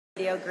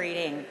video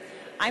greeting.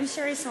 I'm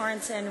Sherry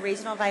Sorensen,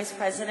 Regional Vice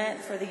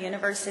President for the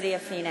University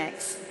of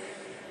Phoenix.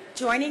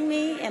 Joining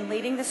me in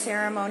leading the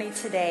ceremony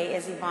today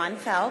is Yvonne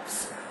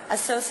Phelps,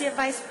 Associate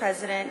Vice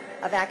President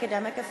of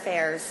Academic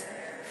Affairs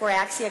for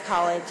Axia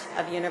College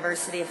of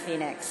University of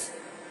Phoenix.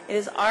 It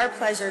is our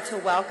pleasure to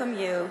welcome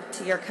you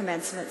to your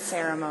commencement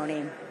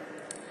ceremony.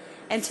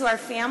 And to our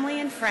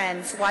family and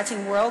friends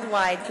watching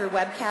worldwide through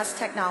webcast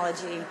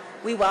technology,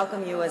 we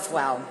welcome you as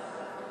well.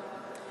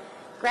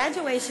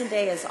 Graduation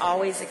Day is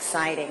always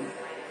exciting.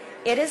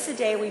 It is the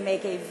day we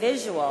make a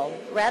visual,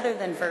 rather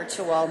than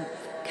virtual,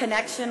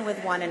 connection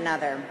with one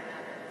another.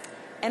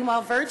 And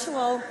while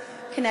virtual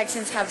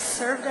connections have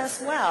served us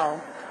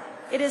well,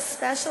 it is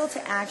special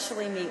to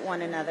actually meet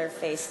one another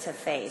face to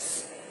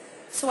face.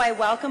 So I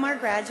welcome our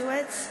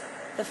graduates,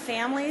 the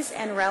families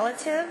and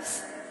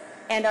relatives,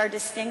 and our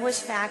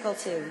distinguished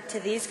faculty to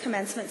these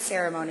commencement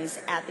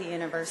ceremonies at the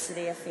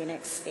University of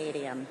Phoenix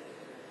Stadium.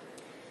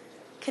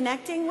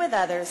 Connecting with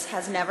others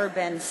has never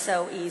been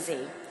so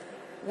easy.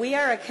 We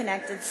are a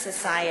connected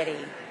society,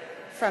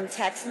 from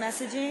text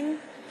messaging,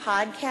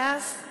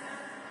 podcasts,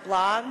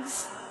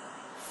 blogs,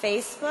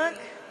 Facebook,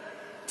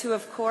 to,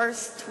 of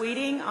course,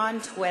 tweeting on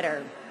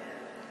Twitter.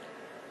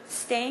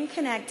 Staying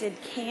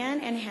connected can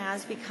and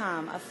has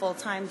become a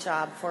full-time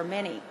job for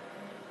many.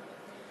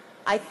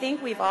 I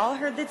think we've all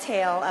heard the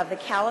tale of the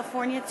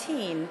California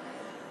teen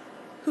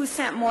who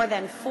sent more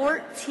than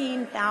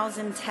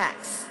 14,000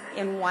 texts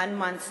in 1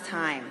 month's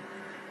time.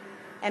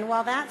 And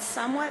while that's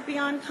somewhat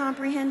beyond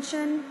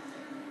comprehension,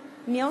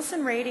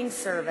 Nielsen Rating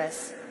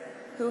Service,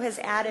 who has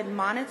added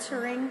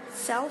monitoring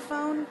cell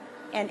phone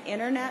and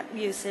internet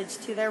usage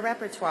to their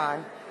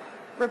repertoire,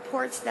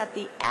 reports that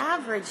the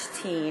average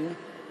teen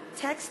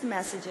text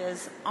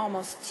messages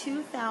almost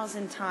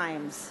 2,000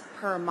 times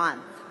per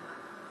month.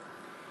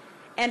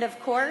 And of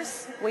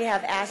course, we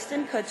have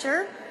Ashton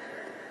Kutcher,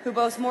 who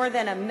boasts more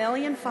than 1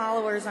 million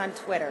followers on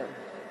Twitter.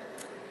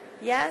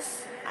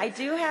 Yes, I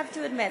do have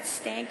to admit,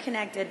 staying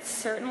connected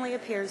certainly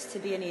appears to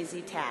be an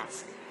easy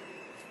task.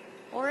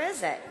 Or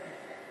is it?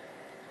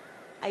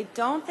 I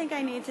don't think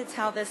I need to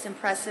tell this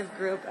impressive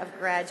group of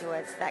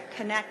graduates that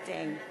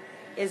connecting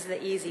is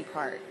the easy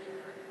part.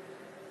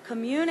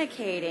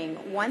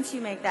 Communicating, once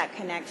you make that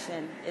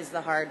connection, is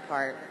the hard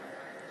part.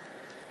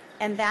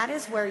 And that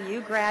is where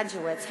you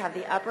graduates have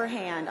the upper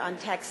hand on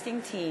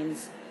texting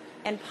teens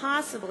and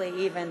possibly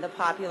even the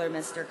popular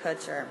Mr.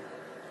 Kutcher.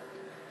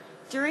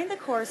 During the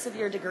course of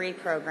your degree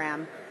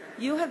program,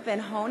 you have been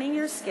honing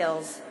your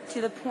skills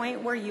to the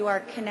point where you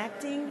are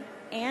connecting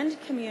and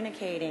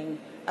communicating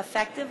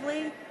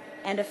effectively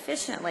and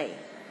efficiently,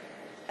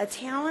 a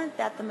talent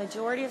that the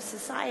majority of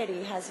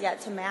society has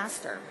yet to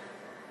master.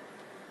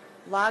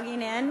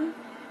 Logging in,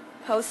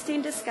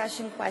 posting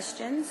discussion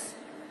questions,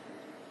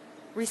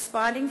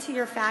 responding to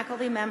your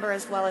faculty member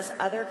as well as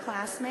other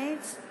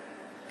classmates,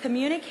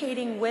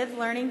 communicating with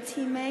learning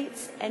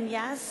teammates, and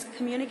yes,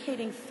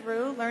 communicating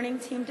through learning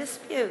team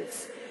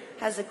disputes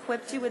has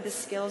equipped you with the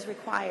skills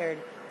required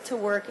to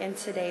work in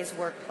today's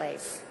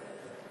workplace.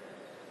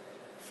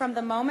 From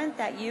the moment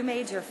that you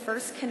made your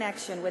first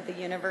connection with the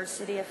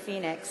University of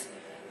Phoenix,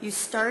 you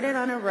started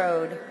on a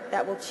road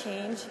that will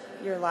change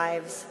your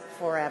lives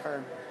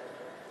forever.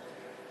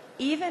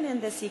 Even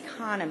in this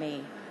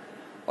economy,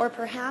 or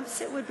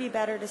perhaps it would be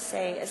better to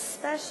say,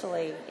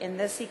 especially in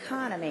this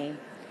economy,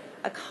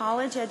 a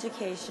college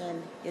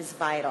education is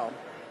vital.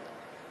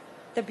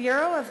 The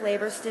Bureau of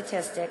Labor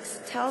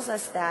Statistics tells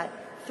us that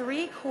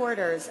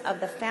 3/4 of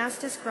the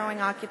fastest growing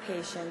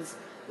occupations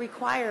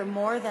require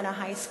more than a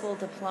high school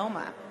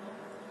diploma.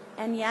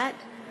 And yet,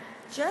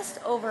 just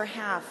over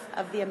half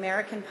of the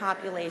American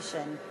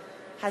population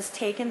has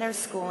taken their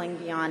schooling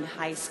beyond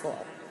high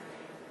school.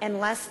 And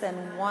less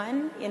than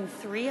 1 in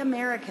 3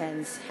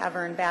 Americans have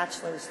earned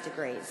bachelor's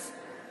degrees.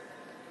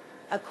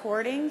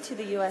 According to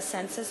the U.S.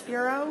 Census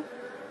Bureau,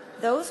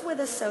 those with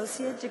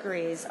associate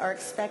degrees are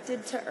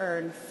expected to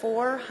earn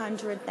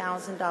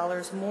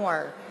 $400,000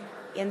 more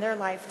in their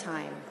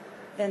lifetime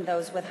than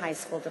those with high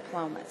school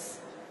diplomas.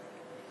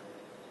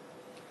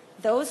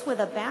 Those with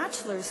a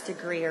bachelor's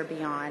degree or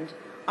beyond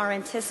are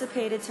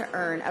anticipated to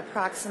earn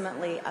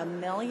approximately $1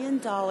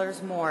 million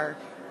more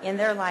in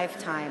their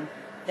lifetime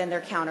than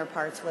their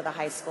counterparts with a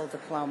high school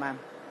diploma.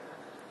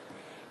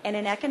 And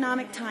in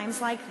economic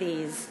times like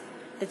these,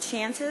 the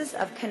chances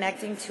of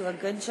connecting to a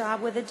good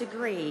job with a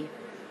degree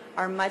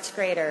are much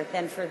greater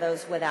than for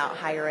those without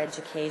higher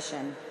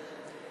education.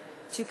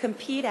 To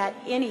compete at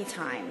any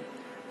time,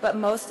 but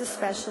most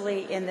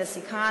especially in this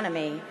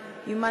economy,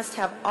 you must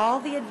have all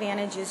the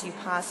advantages you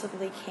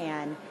possibly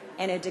can,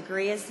 and a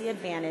degree is the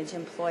advantage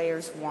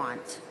employers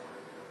want.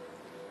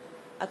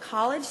 A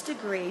college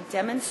degree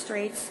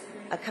demonstrates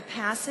a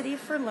capacity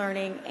for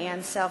learning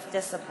and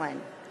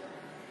self-discipline.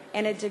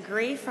 And a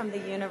degree from the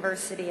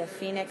University of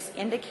Phoenix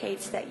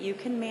indicates that you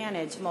can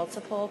manage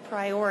multiple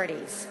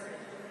priorities.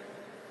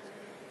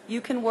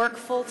 You can work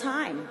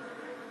full-time.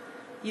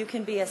 You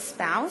can be a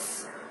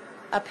spouse,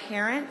 a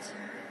parent,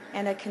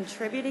 and a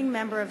contributing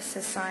member of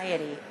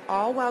society,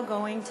 all while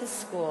going to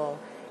school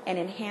and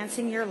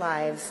enhancing your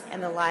lives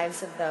and the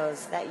lives of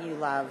those that you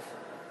love.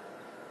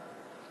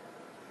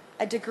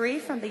 A degree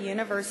from the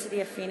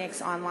University of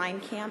Phoenix online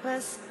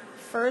campus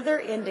further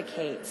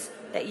indicates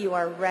that you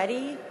are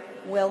ready,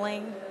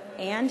 willing,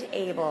 and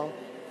able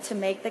to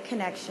make the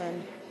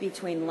connection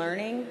between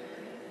learning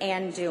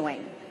and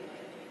doing.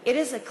 It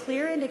is a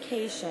clear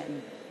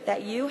indication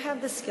that you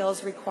have the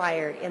skills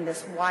required in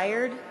this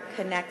wired,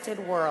 connected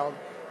world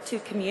to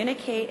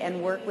communicate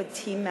and work with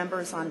team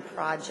members on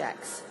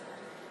projects.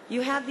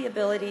 You have the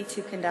ability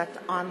to conduct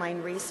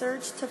online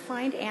research to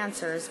find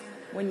answers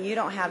when you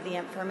don't have the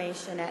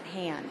information at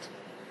hand.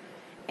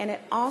 And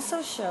it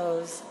also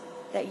shows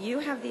that you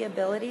have the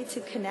ability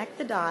to connect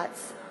the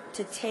dots,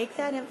 to take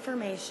that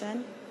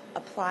information,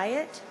 apply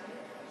it,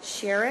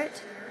 share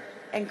it,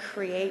 and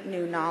create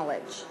new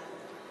knowledge.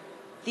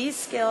 These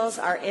skills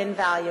are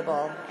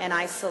invaluable, and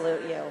I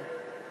salute you.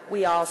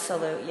 We all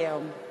salute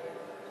you.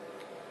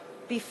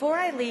 Before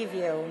I leave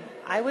you,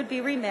 I would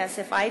be remiss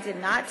if I did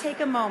not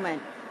take a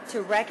moment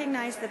to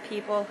recognize the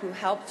people who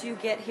helped you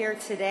get here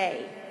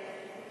today,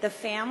 the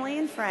family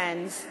and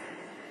friends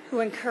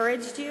who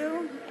encouraged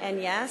you,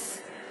 and yes,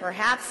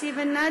 perhaps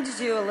even nudged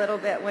you a little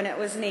bit when it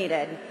was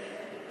needed,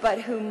 but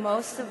who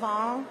most of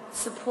all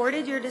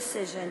supported your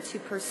decision to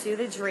pursue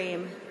the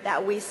dream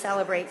that we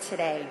celebrate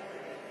today.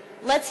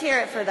 Let's hear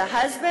it for the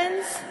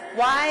husbands,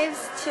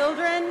 wives,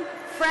 children,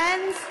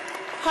 friends,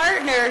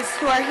 partners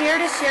who are here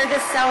to share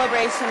this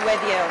celebration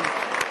with you.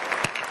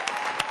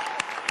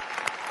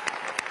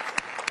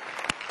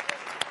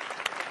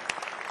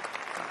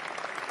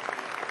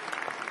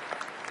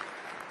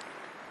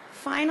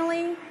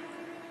 Finally,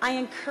 I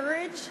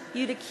encourage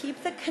you to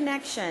keep the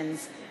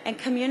connections and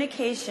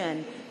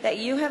communication that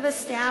you have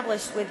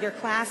established with your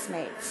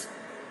classmates.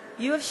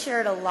 You have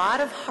shared a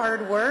lot of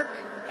hard work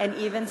and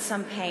even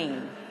some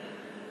pain.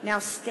 Now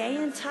stay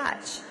in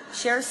touch,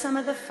 share some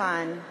of the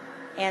fun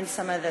and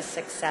some of the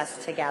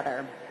success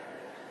together.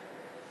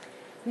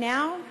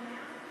 Now,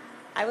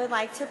 I would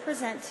like to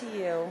present to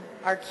you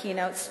our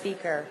keynote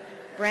speaker,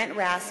 Brent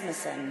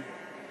Rasmussen.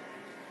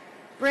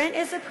 Brent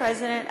is the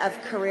president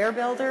of Career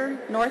Builder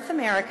North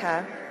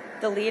America,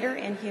 the leader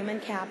in human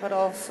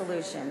capital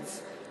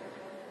solutions.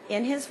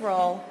 In his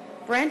role,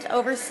 Brent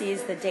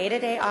oversees the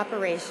day-to-day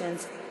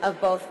operations of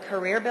both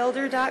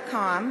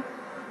CareerBuilder.com,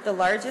 the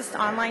largest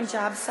online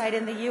job site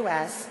in the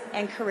U.S.,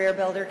 and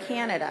CareerBuilder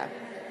Canada.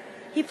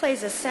 He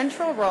plays a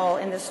central role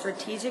in the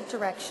strategic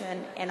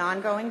direction and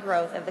ongoing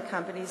growth of the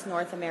company's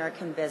North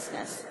American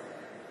business.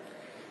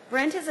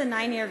 Brent is a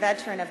 9-year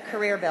veteran of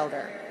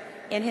CareerBuilder.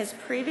 In his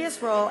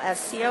previous role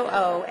as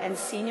COO and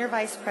Senior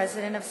Vice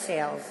President of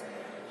Sales,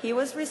 he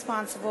was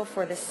responsible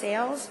for the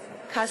sales,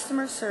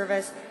 customer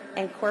service,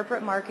 and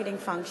corporate marketing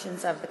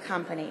functions of the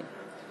company.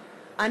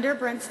 Under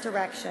Brent's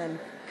direction,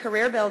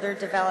 CareerBuilder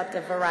developed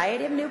a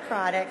variety of new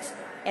products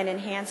and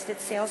enhanced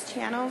its sales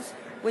channels,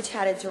 which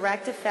had a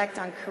direct effect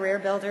on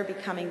CareerBuilder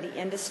becoming the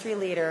industry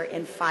leader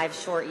in 5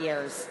 short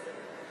years.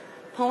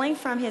 Pulling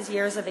from his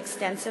years of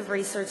extensive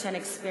research and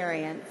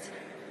experience,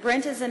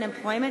 Brent is an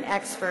employment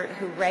expert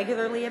who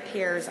regularly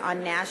appears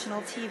on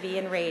national TV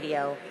and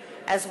radio,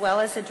 as well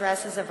as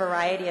addresses a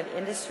variety of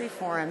industry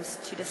forums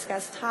to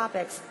discuss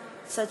topics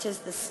such as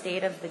the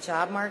state of the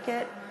job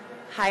market,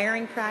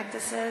 hiring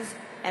practices,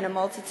 and a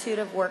multitude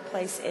of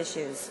workplace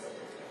issues.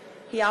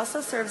 He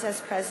also serves as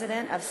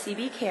president of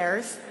CB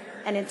Cares,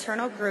 an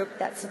internal group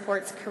that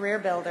supports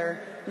CareerBuilder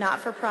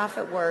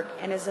not-for-profit work,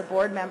 and is a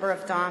board member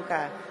of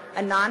DONCA,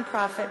 a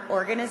nonprofit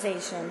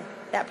organization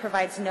that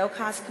provides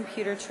no-cost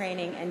computer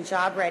training and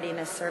job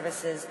readiness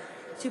services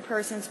to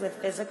persons with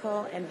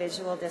physical and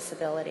visual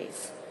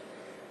disabilities.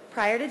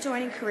 Prior to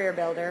joining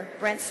CareerBuilder,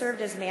 Brent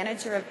served as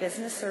manager of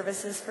business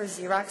services for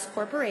Xerox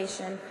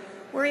Corporation,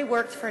 where he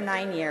worked for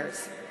 9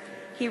 years.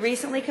 He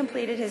recently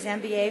completed his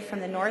MBA from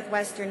the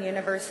Northwestern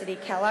University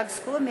Kellogg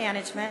School of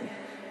Management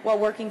while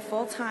working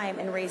full-time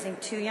and raising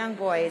 2 young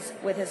boys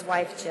with his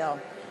wife, Jill.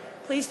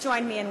 Please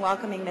join me in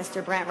welcoming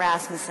Mr. Brent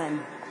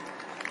Rasmussen.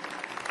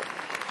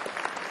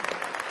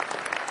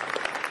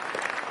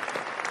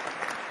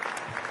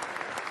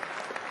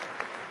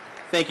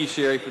 Thank you,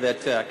 Sherry, for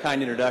that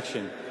kind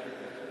introduction.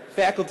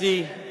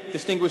 Faculty,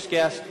 distinguished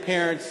guests,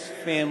 parents,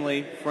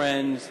 family,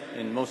 friends,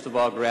 and most of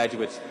all,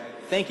 graduates,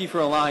 thank you for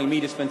allowing me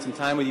to spend some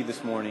time with you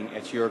this morning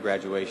at your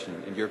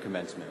graduation and your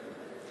commencement.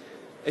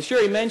 As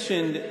Sherry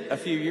mentioned, a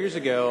few years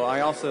ago,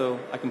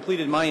 I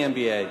completed my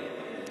MBA,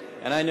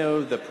 and I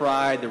know the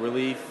pride, the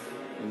relief,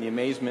 and the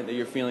amazement that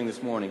you're feeling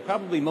this morning,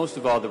 probably most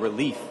of all the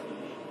relief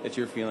that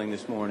you're feeling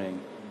this morning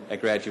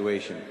at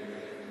graduation.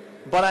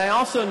 But I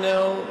also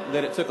know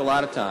that it took a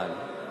lot of time.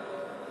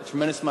 A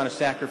tremendous amount of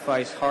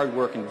sacrifice, hard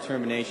work, and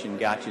determination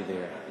got you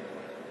there.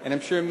 And I'm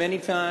sure many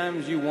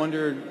times you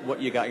wondered what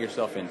you got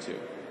yourself into.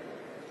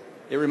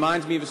 It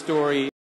reminds me of a story